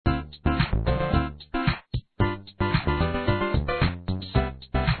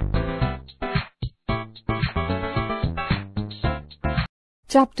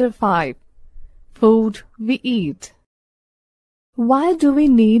Chapter 5. Food we eat. Why do we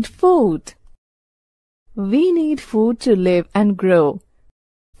need food? We need food to live and grow.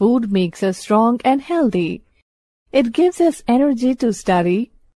 Food makes us strong and healthy. It gives us energy to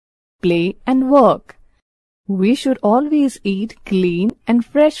study, play and work. We should always eat clean and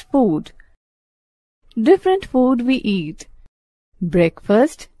fresh food. Different food we eat.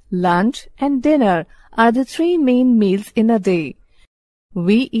 Breakfast, lunch and dinner are the three main meals in a day.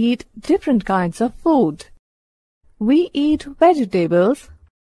 We eat different kinds of food. We eat vegetables,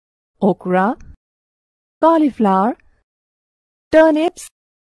 okra, cauliflower, turnips,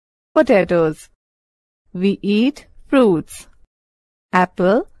 potatoes. We eat fruits,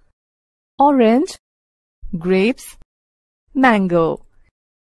 apple, orange, grapes, mango.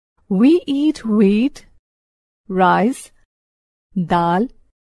 We eat wheat, rice, dal,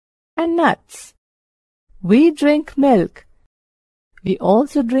 and nuts. We drink milk. We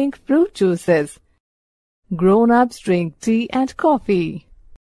also drink fruit juices. Grown-ups drink tea and coffee.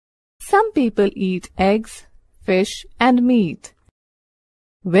 Some people eat eggs, fish, and meat.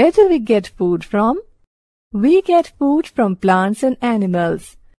 Where do we get food from? We get food from plants and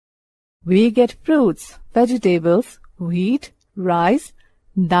animals. We get fruits, vegetables, wheat, rice,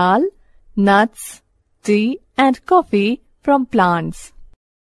 dal, nuts, tea, and coffee from plants.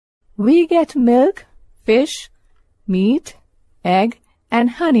 We get milk, fish, meat, egg, and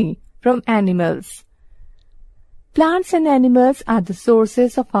honey from animals. Plants and animals are the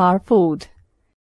sources of our food.